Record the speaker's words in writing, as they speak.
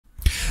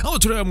Hello,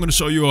 today I'm gonna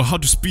show you how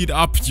to speed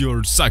up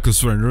your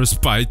cycles renders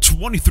by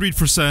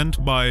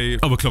 23% by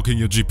overclocking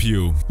your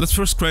GPU. Let's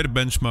first create a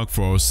benchmark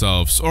for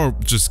ourselves, or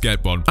just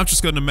get one. I'm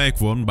just gonna make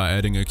one by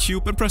adding a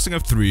cube and pressing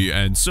F3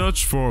 and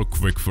search for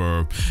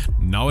quickfur.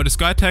 Now add a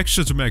sky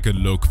texture to make it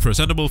look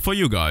presentable for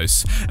you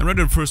guys, and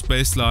render the first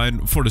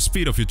baseline for the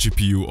speed of your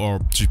GPU or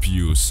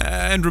GPUs.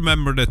 And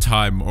remember the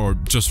time, or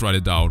just write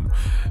it down,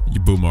 you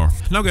boomer.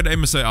 Now get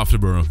MSI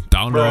Afterburner,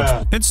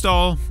 download,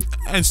 install,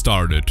 and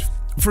start it.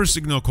 First,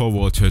 ignore core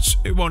voltage.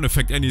 It won't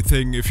affect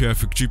anything if you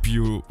have a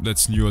GPU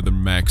that's newer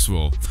than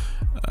Maxwell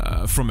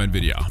from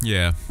Nvidia.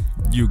 Yeah,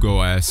 you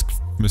go ask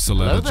Mr.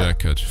 Leather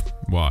Jacket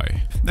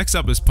why. Next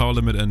up is power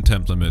limit and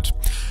temp limit,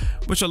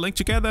 which are linked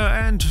together,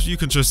 and you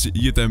can just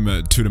eat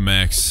them to the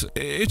max.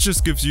 It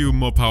just gives you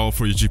more power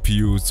for your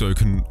GPU, so you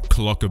can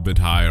clock a bit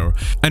higher.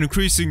 And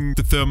increasing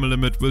the thermal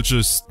limit will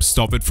just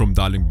stop it from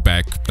dialing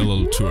back a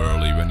little too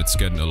early when it's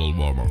getting a little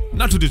warmer.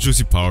 Now to the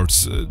juicy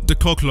parts, the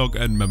core clock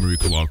and memory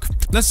clock.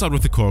 Let's start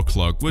with the core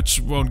clock, which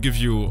won't give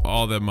you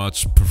all that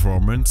much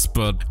performance,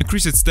 but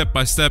increase it step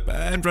by step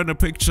and render a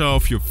picture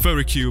of your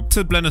furry cube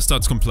till Blender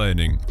starts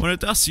complaining. When it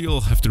does,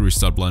 you'll have to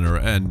restart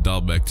Blender and dial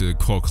back the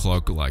core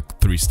clock like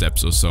 3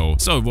 steps or so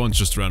it won't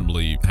just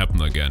randomly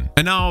happen again.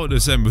 And now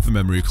the same with the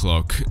memory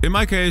clock. In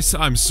my case,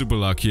 I'm super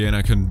lucky and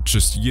I can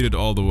just yeet it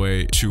all the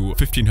way to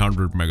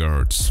 1500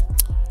 megahertz.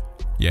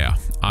 Yeah,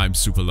 I'm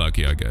super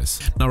lucky, I guess.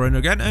 Now render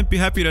again and be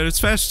happy that it's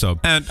faster.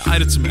 And I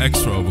did some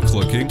extra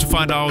overclocking to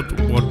find out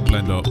what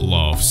Blender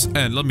loves.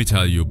 And let me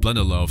tell you,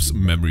 Blender loves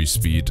memory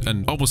speed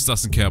and almost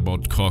doesn't care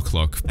about core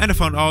clock. And I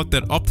found out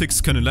that optics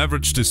can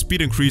leverage the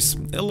speed increase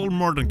a little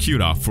more than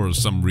CUDA for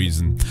some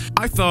reason.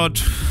 I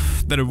thought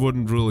that it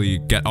wouldn't really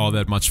get all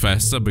that much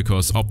faster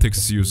because optics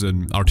is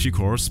using RT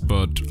cores,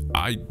 but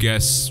I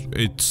guess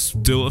it's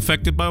still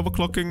affected by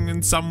overclocking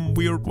in some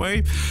weird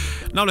way.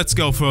 Now let's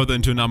go further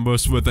into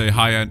numbers with a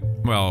high-end,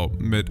 well,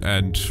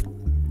 mid-end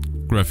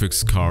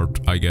graphics card,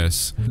 I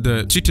guess.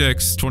 The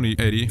GTX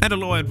 2080 and a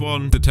low-end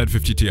one, the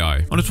 1050 Ti. On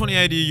the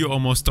 2080 you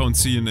almost don't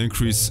see an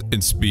increase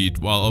in speed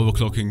while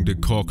overclocking the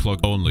core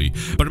clock only.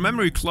 But the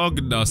memory clock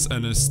does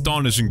an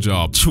astonishing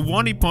job.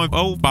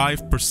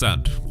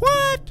 20.05%.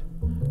 What?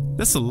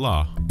 That's a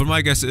lot. But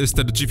my guess is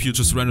that the GPU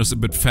just renders a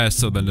bit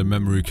faster than the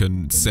memory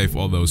can save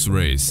all those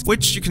rays.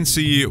 Which you can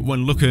see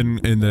when looking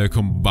in the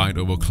combined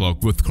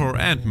overclock with core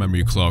and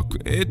memory clock.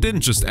 It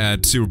didn't just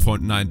add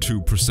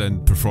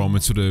 0.92%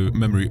 performance to the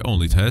memory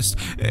only test.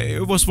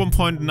 It was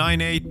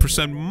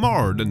 1.98%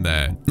 more than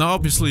that. Now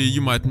obviously you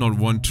might not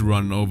want to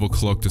run an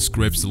overclock that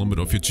scrapes the limit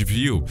of your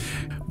GPU.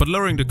 But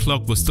lowering the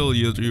clock will still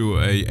yield you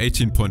a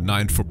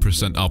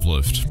 18.94%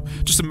 uplift.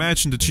 Just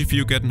imagine the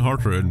GPU getting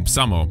hotter in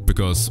summer,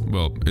 because,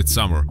 well, it's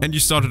summer. And you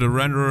started a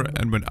render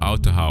and went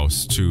out the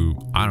house to,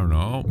 I don't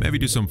know, maybe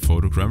do some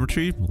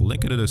photogrammetry.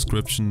 Link in the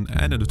description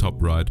and in the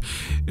top right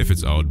if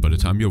it's out by the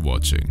time you're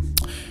watching.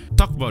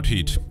 Talk about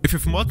heat. If you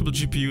have multiple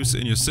GPUs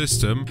in your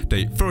system,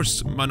 they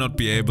first might not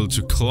be able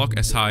to clock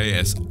as high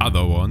as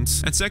other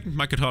ones, and second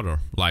might get hotter,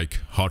 like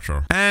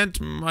hotter, and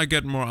might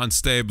get more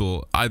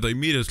unstable either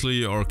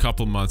immediately or a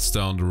couple months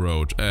down the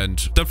road.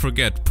 And don't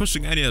forget,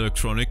 pushing any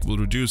electronic will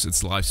reduce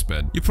its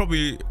lifespan. You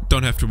probably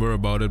don't have to worry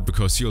about it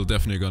because you're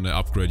definitely gonna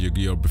upgrade your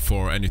gear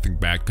before anything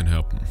bad can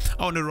happen.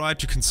 On the right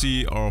you can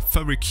see our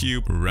fabric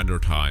cube render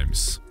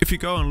times. If you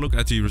go and look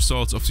at the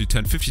results of the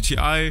 1050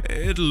 Ti,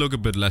 it'll look a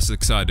bit less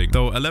exciting,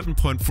 though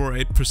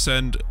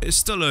 11.48% is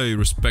still a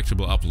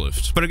respectable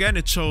uplift. But again,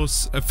 it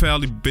shows a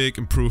fairly big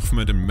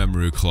improvement in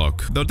memory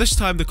clock, though this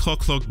time the core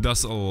clock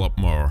does a lot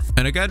more.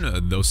 And again,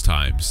 those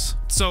times.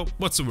 So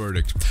what's the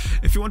verdict?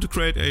 If you want to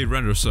create a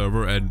render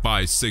server and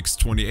buy 6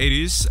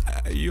 2080s,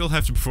 you'll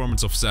have the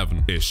performance of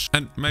 7-ish,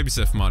 and maybe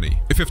save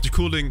money if you have the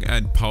cooling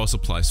and power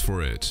supplies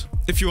for it.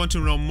 If you want to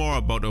know more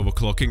about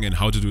overclocking and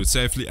how to do it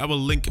safely, I will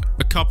link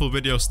a couple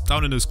videos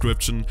down in the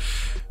description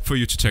for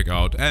you to check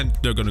out, and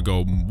they're gonna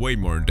go way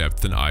more in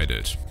depth than I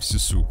did.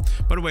 Susu.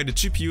 By the way, the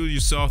GPU you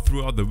saw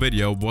throughout the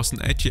video was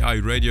an ATI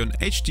Radeon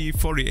HD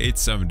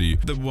 4870,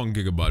 the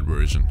 1GB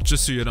version,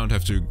 just so you don't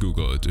have to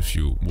Google it if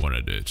you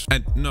wanted it.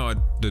 And no, I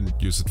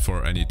didn't use it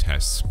for any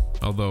tests.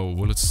 Although,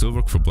 will it still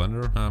work for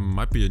Blender?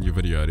 Might be a new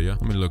video idea.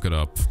 Let me look it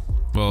up.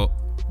 Well,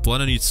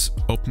 Blender needs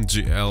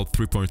OpenGL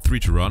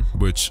 3.3 to run,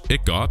 which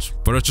it got,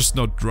 but there's just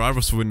no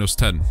drivers for Windows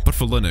 10, but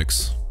for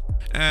Linux.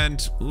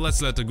 And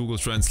let's let the Google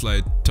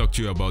Translate talk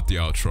to you about the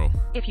outro.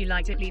 If you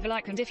liked it, leave a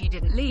like, and if you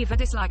didn't, leave a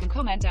dislike and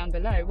comment down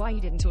below why you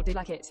didn't or did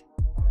like it.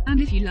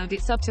 And if you loved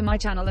it, sub to my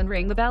channel and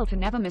ring the bell to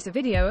never miss a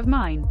video of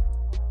mine.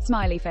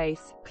 Smiley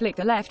face. Click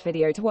the left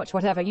video to watch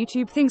whatever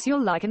YouTube thinks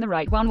you'll like, and the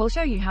right one will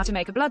show you how to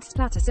make a blood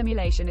splatter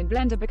simulation in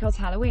Blender because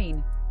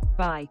Halloween.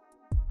 Bye.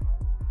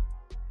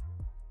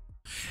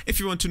 If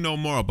you want to know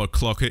more about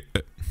clocking...